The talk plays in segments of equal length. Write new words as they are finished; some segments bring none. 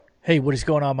Hey, what is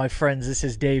going on, my friends? This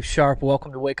is Dave Sharp.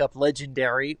 Welcome to Wake Up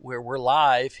Legendary, where we're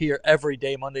live here every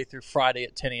day, Monday through Friday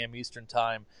at 10 a.m. Eastern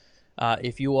Time.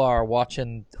 If you are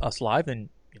watching us live, then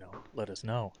let us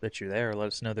know that you're there. Let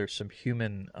us know there's some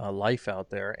human life out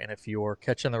there. And if you're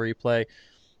catching the replay,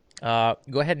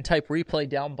 go ahead and type replay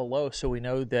down below so we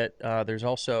know that there's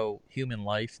also human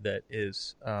life that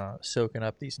is soaking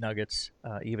up these nuggets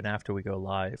even after we go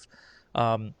live.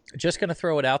 Just going to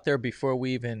throw it out there before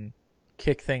we even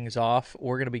kick things off.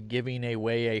 We're going to be giving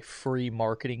away a free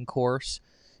marketing course.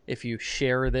 If you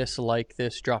share this, like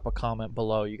this, drop a comment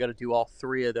below. You got to do all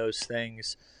three of those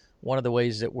things. One of the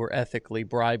ways that we're ethically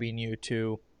bribing you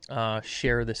to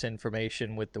share this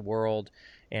information with the world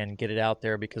and get it out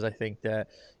there, because I think that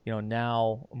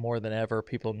now more than ever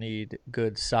people need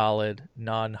good, solid,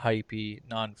 non-hypey,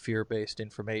 non-fear-based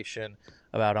information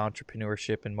about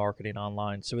entrepreneurship and marketing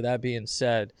online. So with that being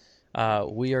said,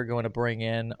 we are going to bring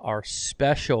in our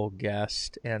special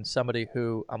guest and somebody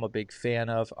who I'm a big fan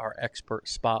of, our expert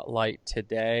spotlight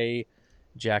today,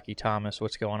 Jackie Thomas.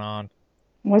 What's going on?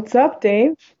 What's up,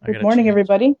 Dave? I Good gotta morning, change.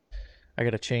 everybody. I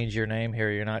gotta change your name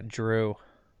here. You're not Drew.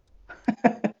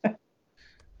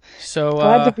 So,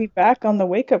 Glad to be back on the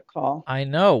wake up call. I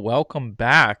know. Welcome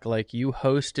back. Like, you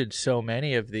hosted so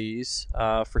many of these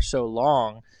for so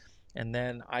long, and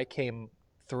then I came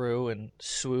through and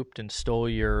swooped and stole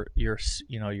your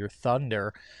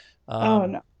thunder. Oh,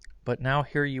 Um, no. but now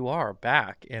here you are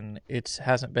back, and it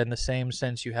hasn't been the same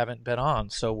since you haven't been on.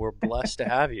 So we're blessed to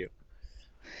have you.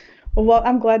 Well,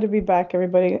 I'm glad to be back,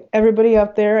 everybody. Everybody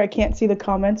out there, I can't see the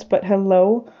comments, but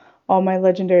hello, all my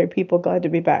legendary people. Glad to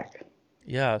be back.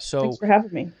 Yeah. Thanks So for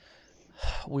having me.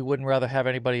 we wouldn't rather have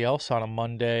anybody else on a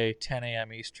Monday, 10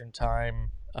 a.m. Eastern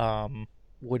time.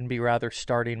 Wouldn't be rather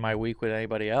starting my week with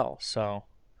anybody else. So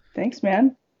Thanks,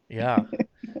 man. yeah.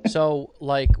 So,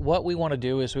 like, what we want to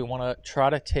do is we want to try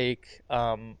to take,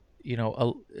 as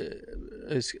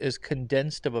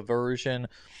condensed of a version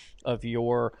of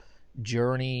your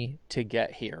journey to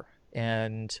get here,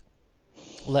 and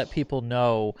let people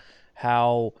know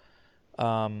how,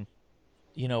 um,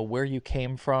 where you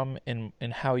came from, and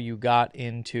how you got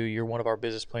into. You're one of our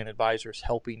business plan advisors,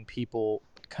 helping people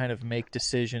kind of make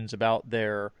decisions about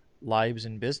their lives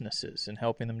and businesses, and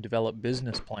helping them develop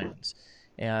business plans.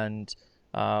 And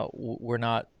we're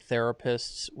not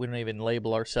therapists. We don't even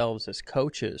label ourselves as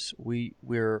coaches.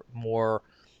 We're more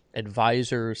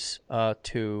advisors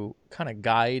to kind of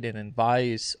guide and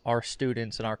advise our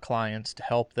students and our clients to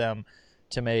help them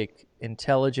to make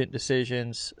intelligent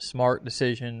decisions, smart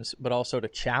decisions, but also to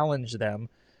challenge them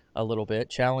a little bit,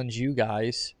 challenge you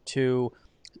guys to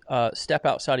step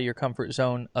outside of your comfort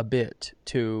zone a bit,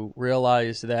 to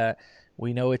realize that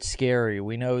we know it's scary.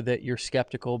 We know that you're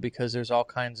skeptical because there's all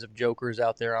kinds of jokers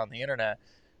out there on the internet,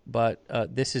 but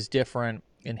this is different,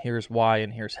 and here's why,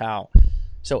 and here's how.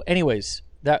 So, anyways,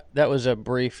 that was a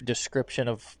brief description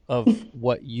of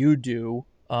what you do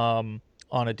on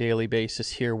a daily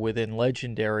basis here within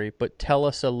Legendary. But tell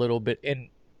us a little bit, and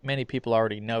many people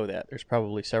already know that. There's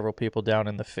probably several people down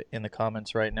in the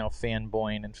comments right now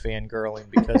fanboying and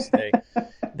fangirling because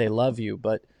they love you.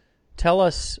 But tell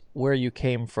us where you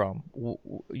came from,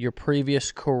 your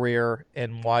previous career,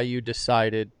 and why you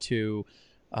decided to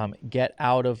get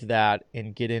out of that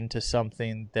and get into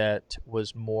something that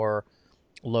was more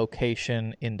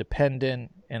location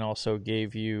independent and also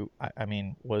gave you, I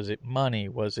mean, was it money?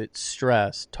 Was it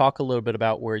stress? Talk a little bit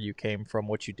about where you came from,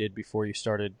 what you did before you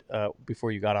started,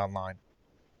 before you got online.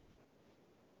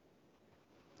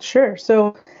 Sure.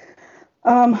 So,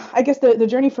 I guess the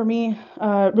journey for me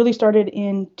really started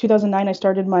in 2009. I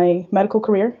started my medical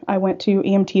career. I went to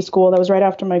EMT school. That was right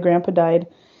after my grandpa died.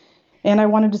 And I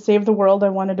wanted to save the world. I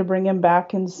wanted to bring him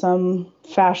back in some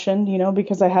fashion,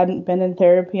 because I hadn't been in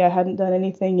therapy. I hadn't done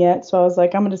anything yet. So I was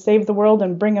like, I'm going to save the world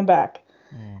and bring him back.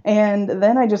 Mm. And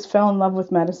then I just fell in love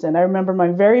with medicine. I remember my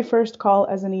very first call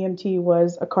as an EMT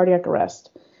was a cardiac arrest.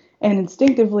 And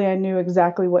instinctively, I knew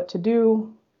exactly what to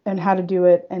do and how to do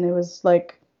it. And it was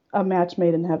like a match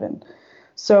made in heaven.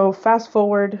 So fast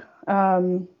forward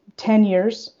 10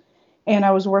 years, and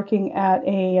I was working at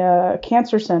a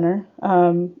cancer center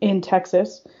in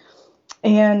Texas,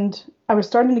 and I was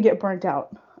starting to get burnt out.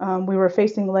 We were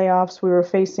facing layoffs. We were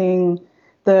facing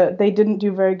they didn't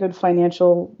do very good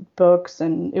financial books,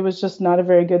 and it was just not a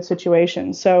very good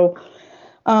situation. So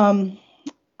um,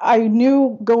 I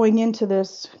knew going into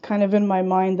this kind of in my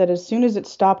mind that as soon as it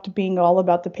stopped being all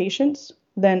about the patients,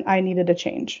 then I needed a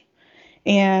change.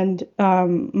 And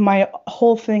my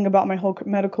whole thing about my whole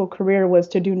medical career was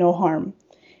to do no harm.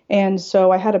 And so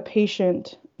I had a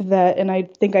patient that, and I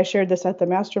think I shared this at the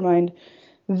mastermind,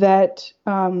 that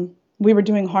we were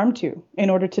doing harm to in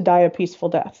order to die a peaceful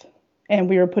death. And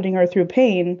we were putting her through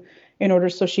pain in order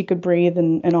so she could breathe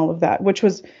and all of that, which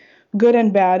was good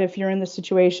and bad. If you're in the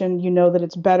situation, you know that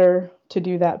it's better to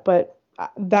do that. But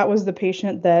that was the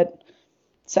patient that,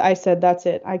 so I said, that's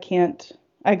it. I can't,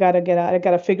 I got to get out. I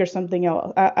got to figure something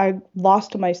out. I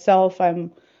lost myself.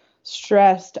 I'm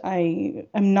stressed. I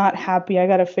am not happy. I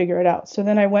got to figure it out. So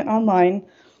then I went online,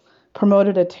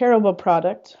 promoted a terrible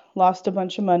product, lost a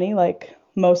bunch of money like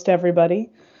most everybody.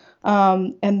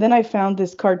 And then I found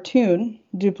this cartoon,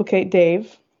 Duplicate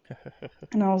Dave.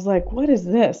 And I was like, what is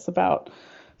this about?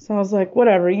 So I was like,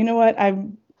 whatever, you know what?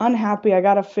 I'm unhappy. I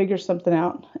got to figure something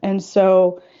out. And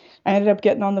so I ended up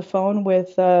getting on the phone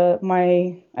with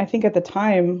I think at the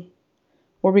time,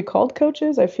 were we called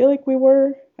coaches? I feel like we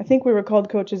were. I think we were called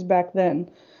coaches back then.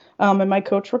 And my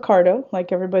coach, Ricardo,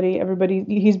 like everybody,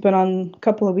 he's been on a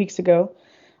couple of weeks ago.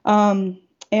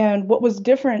 And what was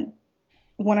different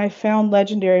when I found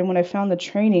Legendary and when I found the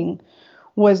training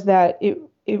was that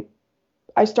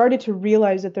I started to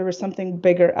realize that there was something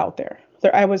bigger out there.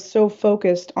 I was so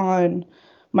focused on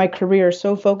my career,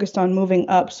 so focused on moving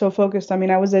up, so focused. I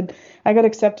mean, I got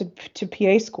accepted to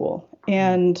PA school,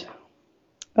 and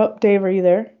oh, Dave, are you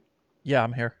there? Yeah,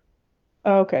 I'm here.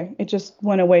 Oh, okay, it just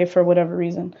went away for whatever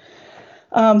reason.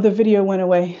 The video went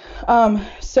away.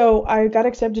 So I got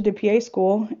accepted to PA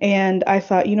school, and I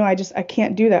thought, I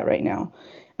can't do that right now.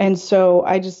 And so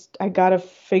I got to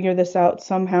figure this out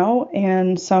somehow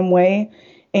and some way.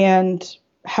 And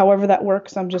however that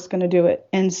works, I'm just going to do it.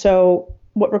 And so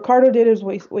what Ricardo did is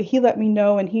what he let me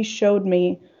know, and he showed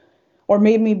me or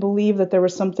made me believe that there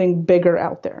was something bigger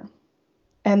out there.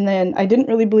 And then I didn't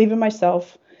really believe in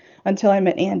myself until I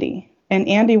met Andy. And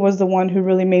Andy was the one who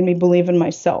really made me believe in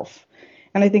myself.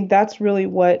 And I think that's really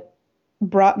what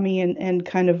brought me and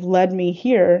kind of led me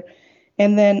here.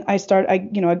 And then I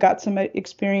got some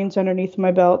experience underneath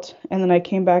my belt. And then I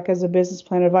came back as a business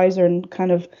plan advisor and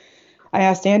I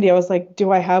asked Andy, I was like,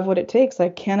 do I have what it takes?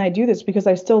 Like, can I do this? Because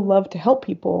I still love to help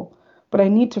people, but I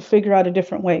need to figure out a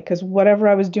different way because whatever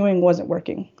I was doing wasn't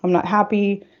working. I'm not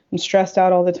happy. I'm stressed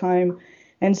out all the time.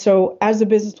 And so as a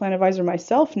business plan advisor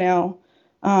myself now,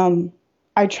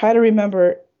 I try to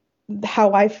remember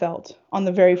how I felt on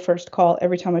the very first call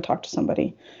every time I talk to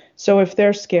somebody. So if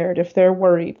they're scared, if they're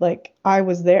worried, like I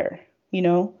was there,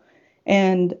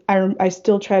 and I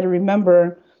still try to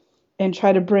remember and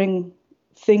try to bring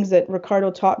things that Ricardo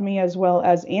taught me as well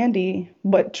as Andy,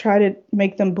 but try to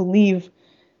make them believe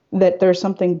that there's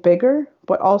something bigger,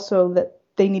 but also that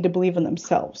they need to believe in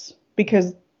themselves.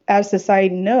 Because as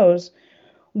society knows,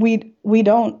 we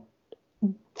don't,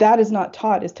 that is not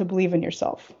taught, is to believe in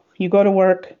yourself. You go to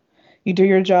work, you do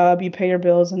your job, you pay your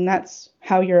bills, and that's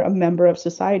how you're a member of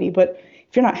society. But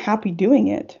if you're not happy doing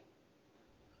it,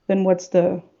 then what's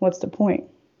the point?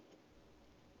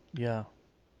 Yeah.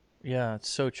 Yeah, it's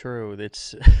so true.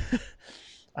 It's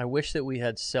I wish that we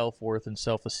had self-worth and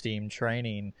self-esteem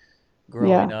training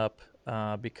growing Yeah. up,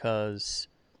 because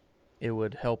it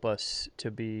would help us to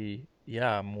be,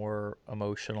 yeah, more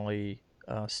emotionally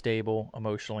stable,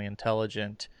 emotionally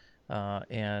intelligent,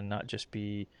 and not just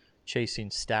be chasing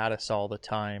status all the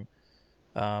time.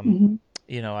 Um, Hmm.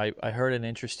 I heard an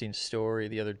interesting story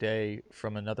the other day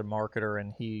from another marketer,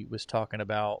 and he was talking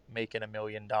about making $1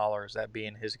 million, that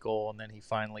being his goal, and then he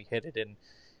finally hit it, and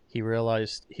he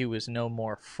realized he was no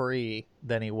more free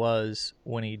than he was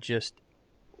when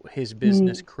his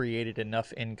business Mm. created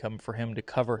enough income for him to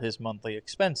cover his monthly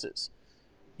expenses.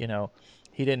 You know,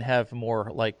 he didn't have more,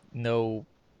 like, no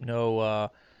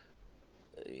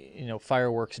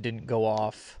fireworks didn't go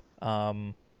off.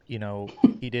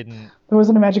 He didn't. There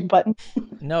wasn't a magic button.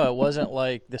 No, it wasn't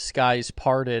like the skies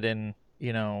parted and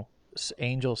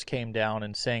angels came down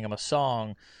and sang him a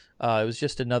song. It was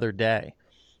just another day.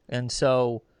 And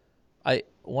so I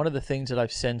one of the things that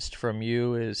I've sensed from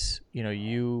you is,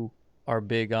 you are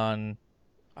big on,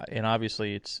 and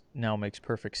obviously it's now makes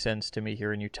perfect sense to me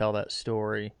hearing you tell that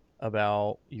story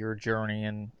about your journey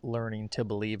and learning to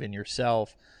believe in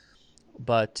yourself.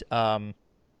 But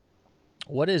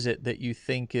what is it that you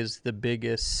think is the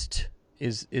biggest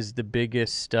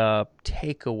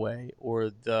takeaway, or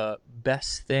the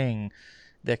best thing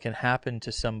that can happen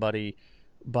to somebody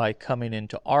by coming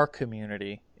into our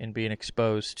community and being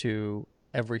exposed to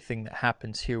everything that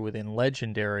happens here within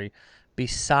Legendary,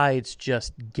 besides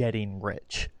just getting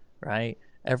rich, right?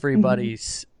 Hmm.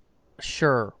 Everybody's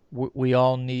sure, we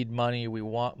all need money, we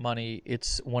want money,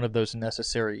 it's one of those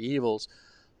necessary evils,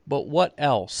 but what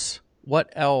else?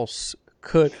 What else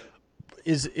could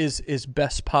is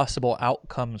best possible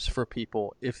outcomes for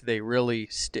people if they really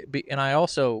and I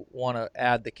also want to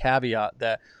add the caveat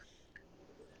that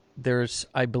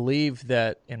I believe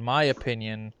that, in my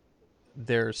opinion,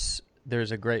 there's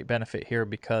a great benefit here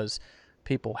because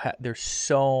there's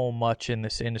so much in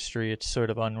this industry. It's sort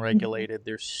of unregulated.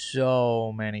 There's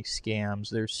so many scams.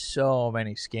 There's so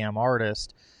many scam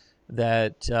artists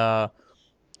that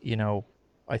you know,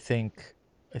 I think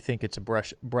it's a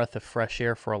breath of fresh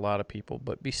air for a lot of people.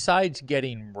 But besides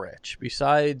getting rich,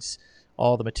 besides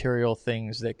all the material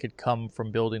things that could come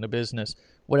from building a business,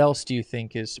 what else do you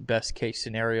think is best case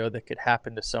scenario that could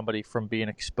happen to somebody from being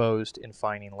exposed and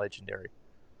finding Legendary?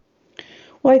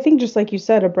 Well, I think just like you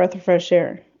said, a breath of fresh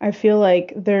air. I feel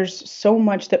like there's so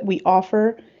much that we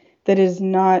offer that is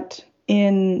not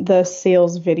in the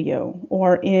sales video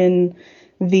or in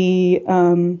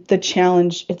the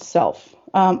challenge itself.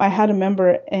 I had a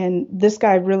member, and this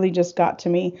guy really just got to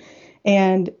me.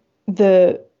 And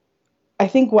the I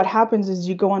think what happens is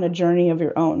you go on a journey of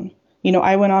your own. You know,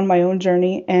 I went on my own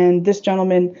journey, and this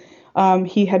gentleman,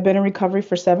 he had been in recovery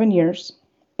for 7 years,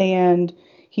 and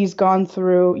he's gone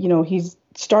through, he's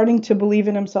starting to believe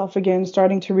in himself again,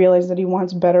 starting to realize that he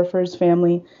wants better for his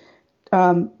family,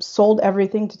 sold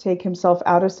everything to take himself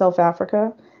out of South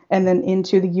Africa and then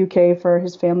into the UK for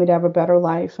his family to have a better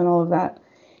life and all of that.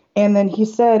 And then he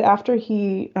said, after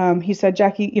he said,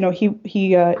 Jackie,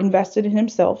 he invested in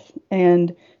himself.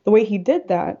 And the way he did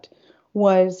that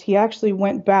was he actually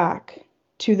went back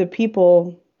to the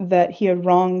people that he had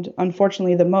wronged,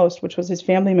 unfortunately, the most, which was his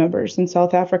family members in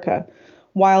South Africa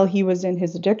while he was in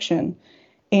his addiction.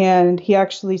 And he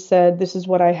actually said, this is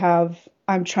what I have.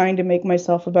 I'm trying to make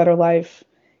myself a better life.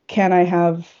 Can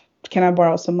I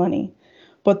borrow some money?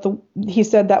 But he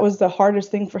said that was the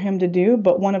hardest thing for him to do,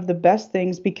 but one of the best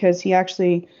things because he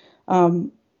actually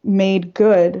made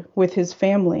good with his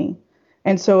family.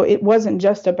 And so it wasn't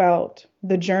just about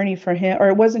the journey for him, or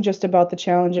it wasn't just about the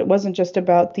challenge. It wasn't just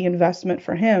about the investment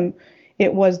for him.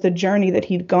 It was the journey that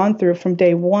he'd gone through from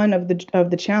day one of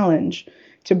the challenge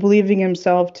to believing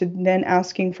himself to then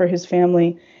asking for his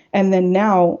family. And then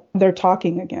now they're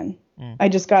talking again. I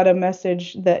just got a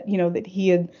message that,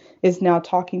 that is now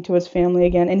talking to his family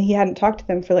again. And he hadn't talked to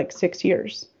them for like 6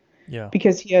 years. Yeah.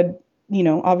 Because he had,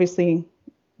 obviously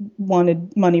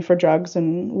wanted money for drugs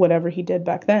and whatever he did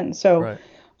back then. So, Right.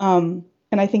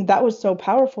 And I think that was so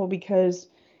powerful because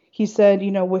he said,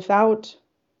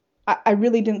 I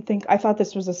really didn't think, I thought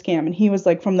this was a scam. And he was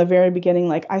like, from the very beginning,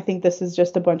 like, I think this is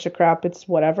just a bunch of crap. It's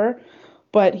whatever.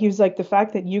 But he was like, the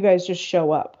fact that you guys just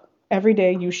show up every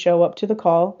day, you show up to the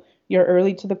call, you're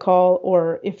early to the call,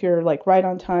 or if you're like right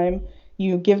on time,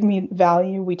 you give me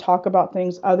value. We talk about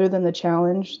things other than the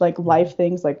challenge, like life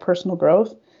things, like personal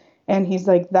growth. And he's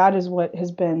like, that is what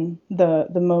has been the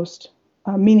most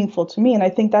meaningful to me. And I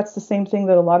think that's the same thing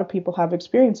that a lot of people have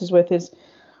experiences with is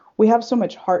we have so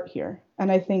much heart here.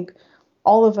 And I think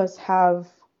all of us have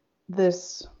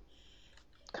this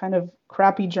kind of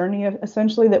crappy journey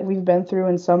essentially that we've been through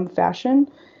in some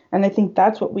fashion. And I think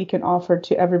that's what we can offer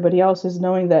to everybody else is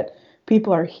knowing that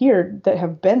people are here that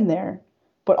have been there,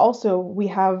 but also we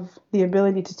have the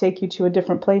ability to take you to a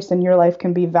different place and your life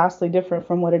can be vastly different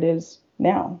from what it is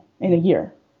now in a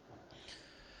year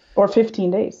or 15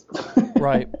 days.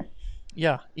 Right.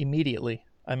 Yeah, immediately.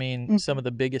 I mean, some of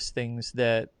the biggest things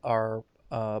that are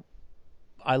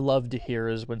I love to hear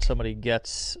is when somebody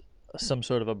gets some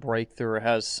sort of a breakthrough or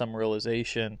has some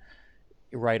realization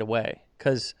right away.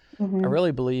 Because I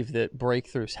really believe that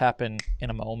breakthroughs happen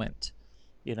in a moment.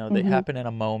 They happen in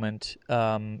a moment.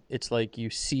 It's like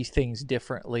you see things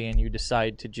differently and you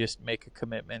decide to just make a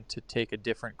commitment to take a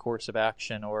different course of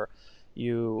action, or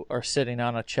you are sitting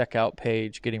on a checkout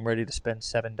page getting ready to spend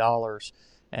 $7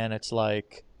 and it's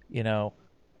like,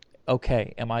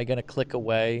 okay, am I going to click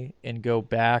away and go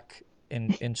back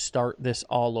and start this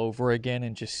all over again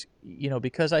and just,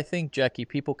 because I think, Jackie,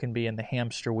 people can be in the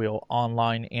hamster wheel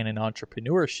online and in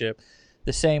entrepreneurship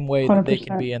the same way that they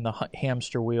can be in the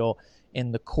hamster wheel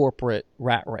in the corporate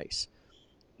rat race.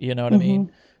 You know what I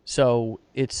mean? So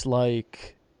it's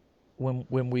like when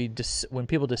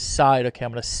people decide, okay,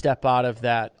 I'm going to step out of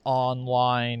that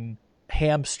online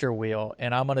hamster wheel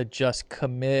and I'm going to just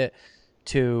commit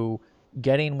to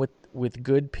getting with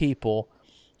good people,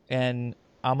 and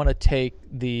I'm going to take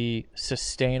the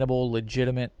sustainable,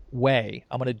 legitimate way.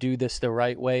 I'm going to do this the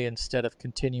right way instead of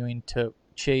continuing to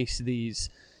chase these,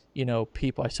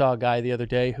 people. I saw a guy the other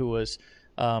day who was,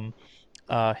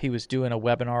 he was doing a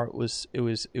webinar. It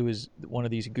was one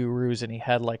of these gurus, and he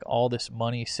had like all this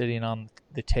money sitting on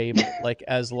the table, like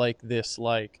as like this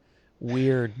like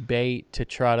weird bait to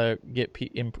try to get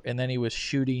and then he was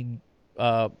shooting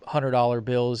 $100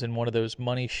 bills in one of those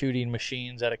money shooting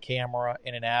machines at a camera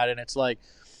in an ad, and it's like,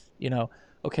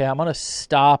 okay, I'm going to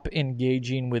stop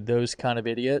engaging with those kind of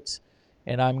idiots,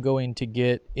 and I'm going to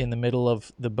get in the middle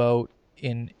of the boat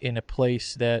in a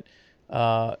place that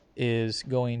is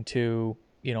going to,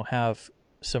 have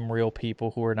some real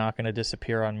people who are not going to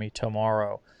disappear on me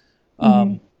tomorrow.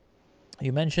 Hmm.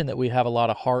 You mentioned that we have a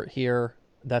lot of heart here.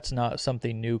 That's not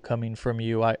something new coming from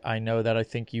you. I know that. I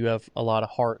think you have a lot of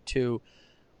heart too.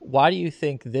 Why do you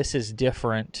think this is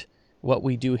different, what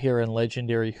we do here in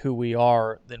Legendary, who we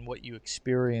are, than what you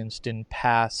experienced in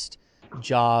past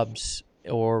jobs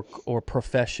or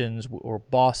professions or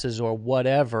bosses or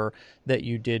whatever that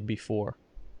you did before?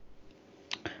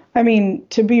 I mean,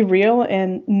 to be real,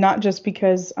 and not just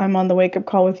because I'm on the wake up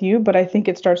call with you, but I think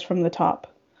it starts from the top.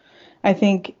 I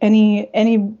think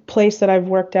any place that I've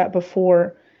worked at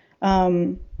before,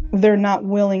 um, they're not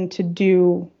willing to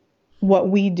do what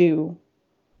we do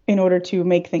in order to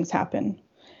make things happen.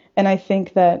 And I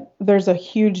think that there's a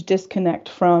huge disconnect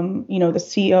from, the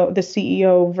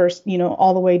CEO versus,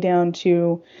 all the way down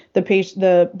to the patient,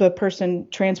 the person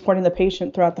transporting the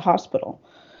patient throughout the hospital.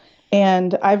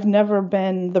 And I've never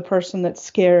been the person that's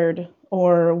scared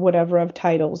or whatever of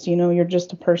titles. You're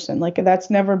just a person. Like that's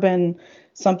never been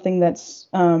something that's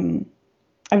I've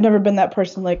never been that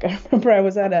person. Like I remember I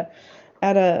was at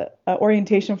a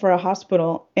orientation for a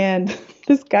hospital, and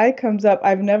this guy comes up.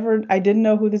 I didn't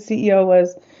know who the CEO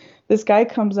was. This guy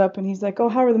comes up and he's like, "Oh,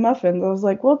 how are the muffins?" I was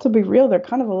like, "Well, to be real, they're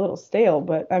kind of a little stale,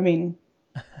 but I mean,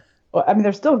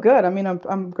 they're still good. I mean,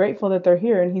 I'm grateful that they're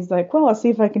here." And he's like, "Well, I'll see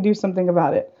if I can do something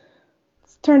about it."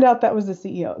 Turned out that was the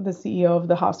CEO of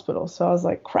the hospital. So I was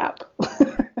like, "Crap."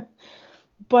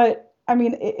 But I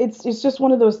mean, it's just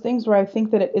one of those things where I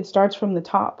think that it starts from the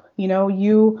top.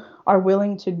 You are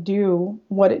willing to do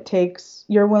what it takes.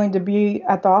 You're willing to be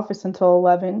at the office until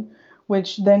 11,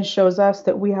 which then shows us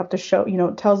that we have to show,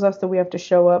 tells us that we have to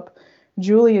show up.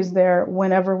 Julie is there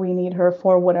whenever we need her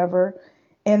for whatever.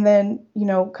 And then,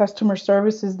 customer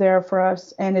service is there for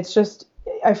us. And it's just,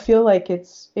 I feel like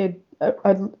it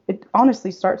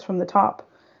honestly starts from the top.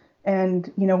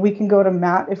 And, we can go to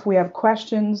Matt if we have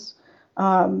questions.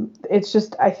 It's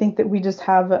just, I think that we just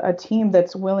have a team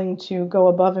that's willing to go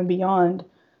above and beyond,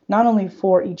 not only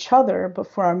for each other, but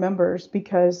for our members,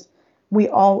 because we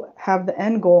all have the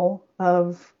end goal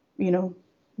of,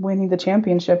 winning the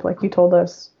championship, like you told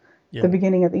us at the Yeah.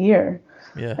 beginning of the year.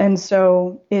 Yeah. And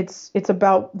so it's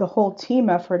about the whole team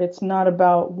effort. It's not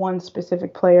about one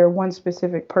specific player, one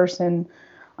specific person.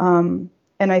 And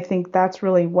I think that's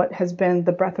really what has been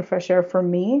the breath of fresh air for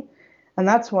me. And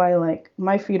that's why, like,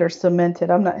 my feet are cemented.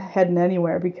 I'm not heading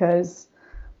anywhere because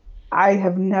I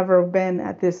have never been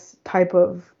at this type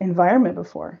of environment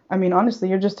before. I mean, honestly,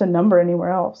 you're just a number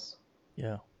anywhere else.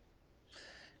 Yeah.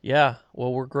 Yeah,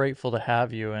 well, we're grateful to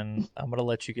have you, and I'm going to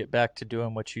let you get back to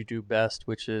doing what you do best,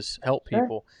 which is help Sure.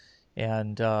 people.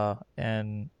 And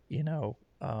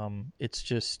it's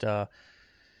just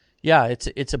yeah,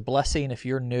 it's a blessing if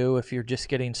you're new, if you're just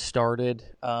getting started.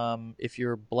 If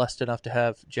you're blessed enough to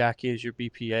have Jackie as your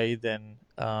BPA, then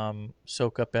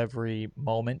soak up every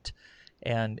moment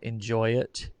and enjoy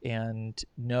it, and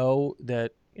know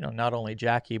that not only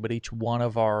Jackie but each one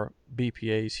of our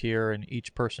BPAs here and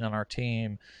each person on our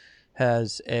team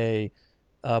has a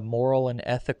moral and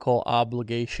ethical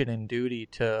obligation and duty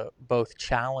to both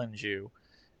challenge you,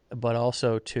 but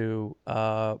also to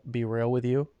be real with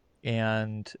you.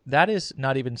 And that is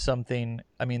not even something,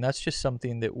 I mean, that's just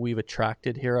something that we've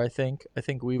attracted here, I think. I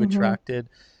think we've Hmm. attracted,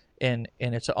 and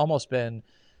it's almost been,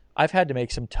 I've had to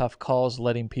make some tough calls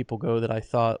letting people go that I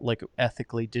thought like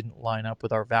ethically didn't line up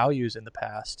with our values in the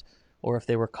past. Or if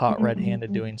they were caught red handed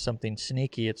Hmm. doing something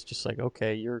sneaky, it's just like,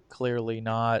 okay, you're clearly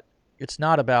not, it's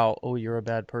not about, oh, you're a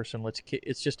bad person.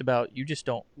 It's just about, you just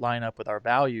don't line up with our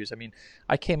values. I mean,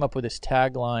 I came up with this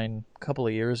tagline a couple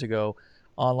of years ago: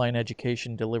 online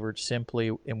education delivered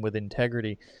simply and with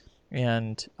integrity.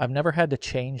 And I've never had to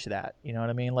change that. You know what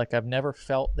I mean? Like, I've never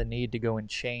felt the need to go and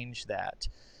change that.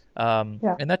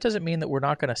 Yeah. And that doesn't mean that we're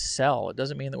not going to sell. It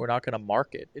doesn't mean that we're not going to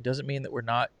market. It doesn't mean that we're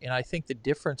not. And I think the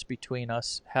difference between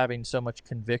us having so much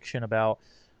conviction about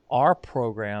our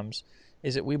programs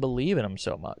is that we believe in them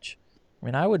so much. I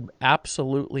mean, I would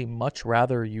absolutely much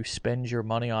rather you spend your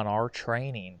money on our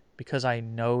training because I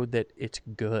know that it's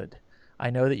good. I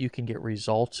know that you can get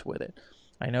results with it.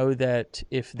 I know that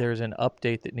if there's an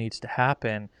update that needs to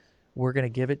happen, we're going to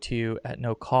give it to you at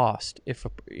no cost. If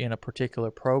in a particular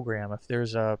program, if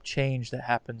there's a change that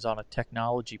happens on a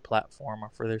technology platform,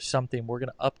 or if there's something, we're going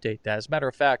to update that. As a matter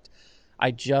of fact,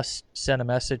 I just sent a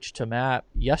message to Matt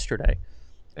yesterday,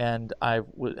 and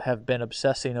have been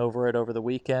obsessing over it over the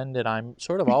weekend. And I'm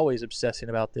sort of always obsessing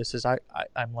about this.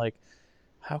 I'm like,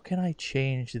 how can I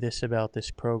change this about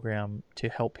this program to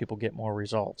help people get more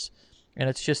results? And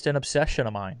it's just an obsession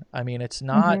of mine. I mean, it's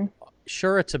not, Mm-hmm.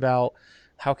 sure, it's about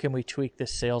how can we tweak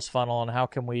this sales funnel and how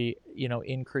can we,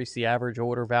 increase the average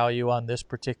order value on this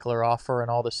particular offer and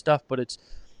all this stuff, but it's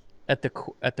at the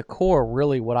core,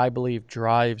 really what I believe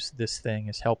drives this thing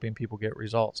is helping people get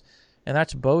results. And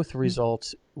that's both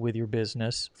results with your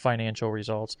business, financial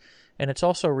results, and it's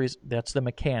also that's the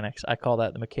mechanics. I call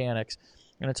that the mechanics.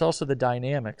 And it's also the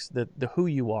dynamics, the who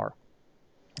you are.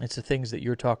 It's the things that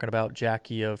you're talking about,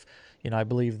 Jackie, of, I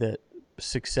believe that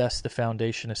success, the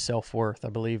foundation is self-worth. I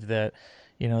believe that,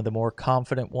 the more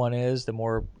confident one is, the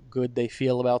more good they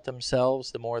feel about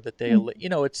themselves, the more that they,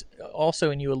 it's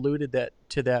also, and you alluded that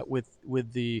to that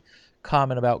with the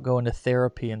comment about going to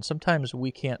therapy. And sometimes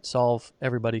we can't solve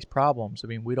everybody's problems. I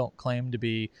mean, we don't claim to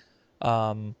be,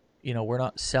 we're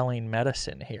not selling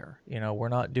medicine here. We're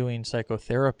not doing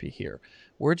psychotherapy here.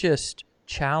 We're just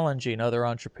challenging other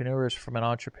entrepreneurs from an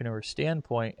entrepreneur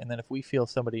standpoint. And then if we feel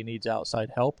somebody needs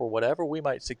outside help or whatever, we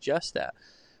might suggest that.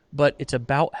 But it's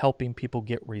about helping people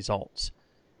get results.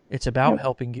 It's about Yep.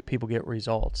 helping people get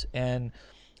results. And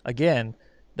again,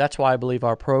 that's why I believe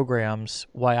our programs,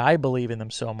 why I believe in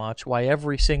them so much, why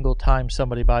every single time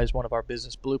somebody buys one of our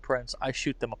business blueprints, I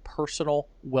shoot them a personal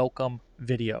welcome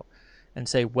video and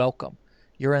say, welcome.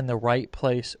 You're in the right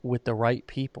place with the right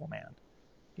people, man.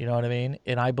 You know what I mean?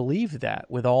 And I believe that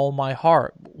with all my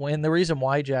heart. And the reason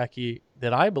why, Jackie,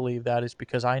 that I believe that is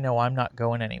because I know I'm not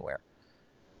going anywhere.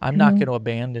 I'm not Mm-hmm. going to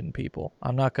abandon people.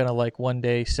 I'm not going to like one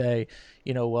day say,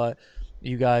 you know what,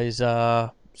 you guys,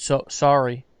 so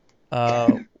sorry,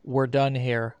 we're done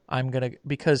here. I'm going to,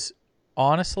 because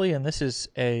honestly, and this is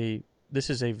a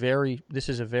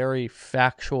very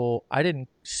factual, I didn't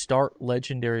start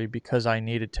Legendary because I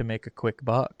needed to make a quick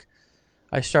buck.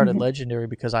 I started Mm-hmm. Legendary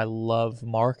because I love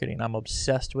marketing. I'm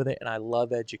obsessed with it, and I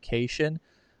love education.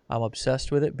 I'm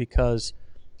obsessed with it because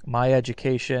my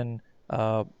education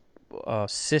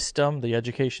system, the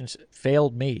education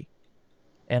failed me,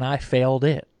 and I failed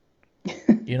it.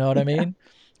 You know what I Yeah. mean?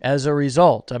 As a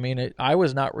result, I mean, I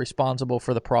was not responsible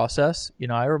for the process.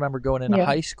 I remember going into Yeah.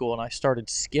 high school and I started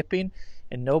skipping,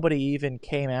 and nobody even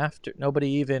came after. Nobody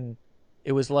even.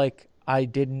 It was like I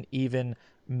didn't even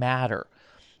matter.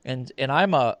 And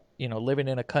I'm living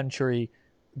in a country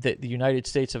that the United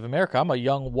States of America. I'm a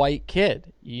young white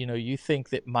kid. You think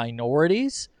that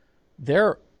minorities,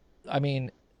 they're, I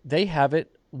mean, they have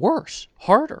it worse,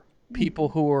 harder. People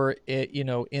Mm-hmm. who are,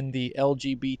 in the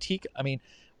LGBT. I mean,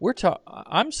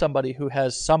 I'm somebody who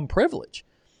has some privilege,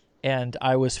 and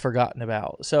I was forgotten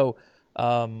about. So,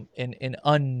 and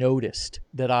unnoticed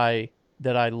that I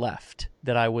left,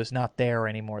 that I was not there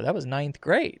anymore. That was ninth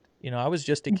grade. I was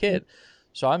just a Mm-hmm. kid.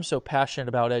 So I'm so passionate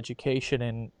about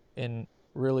education and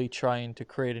really trying to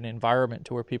create an environment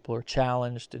to where people are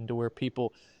challenged and to where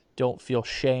people don't feel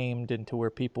shamed and to where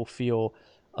people feel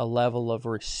a level of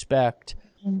respect.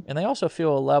 And they also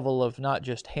feel a level of not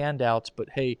just handouts, but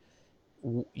hey,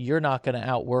 you're not going to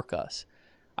outwork us.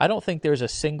 I don't think there's a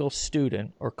single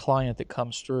student or client that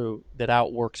comes through that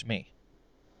outworks me.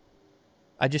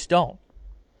 I just don't.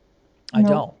 I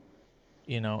Nope. don't.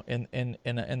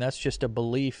 And that's just a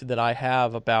belief that I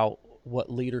have about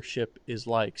what leadership is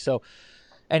like. So,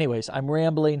 anyways, I'm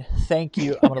rambling. Thank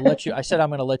you. I'm going to let you. I said I'm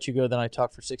going to let you go. Then I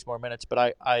talked for 6 more minutes.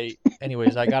 But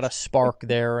anyways, I got a spark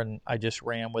there, and I just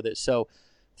ran with it. So,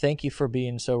 thank you for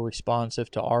being so responsive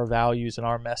to our values and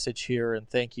our message here, and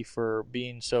thank you for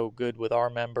being so good with our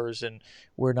members. And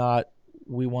we're not.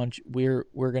 We're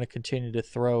going to continue to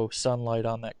throw sunlight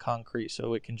on that concrete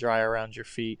so it can dry around your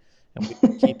feet, and we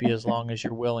can keep you as long as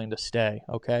you're willing to stay.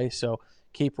 Okay, so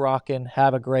keep rocking.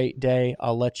 Have a great day.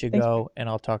 I'll let you Thanks. go, and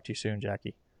I'll talk to you soon,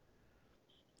 Jackie.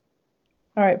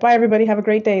 All right. Bye, everybody. Have a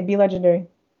great day. Be legendary.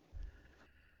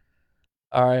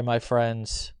 All right, my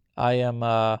friends.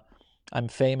 I'm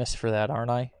famous for that,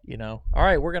 aren't I? All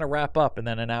right, we're gonna wrap up, and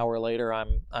then an hour later,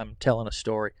 I'm telling a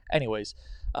story. Anyways,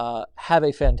 have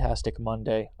a fantastic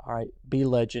Monday. All right, be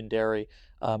legendary.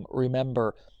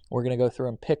 Remember, we're gonna go through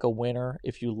and pick a winner.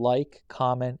 If you like,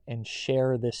 comment, and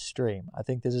share this stream, I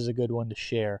think this is a good one to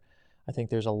share. I think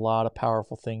there's a lot of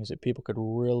powerful things that people could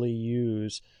really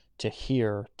use to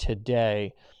hear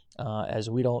today, as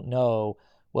we don't know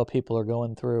what people are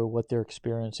going through, what they're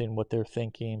experiencing, what they're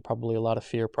thinking, probably a lot of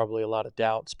fear, probably a lot of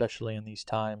doubt, especially in these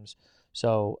times.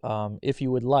 So if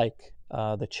you would like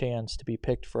the chance to be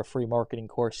picked for a free marketing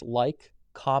course, like,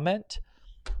 comment,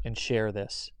 and share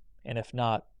this. And if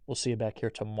not, we'll see you back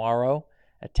here tomorrow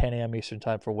at 10 a.m. Eastern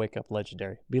Time for Wake Up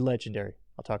Legendary. Be legendary.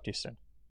 I'll talk to you soon.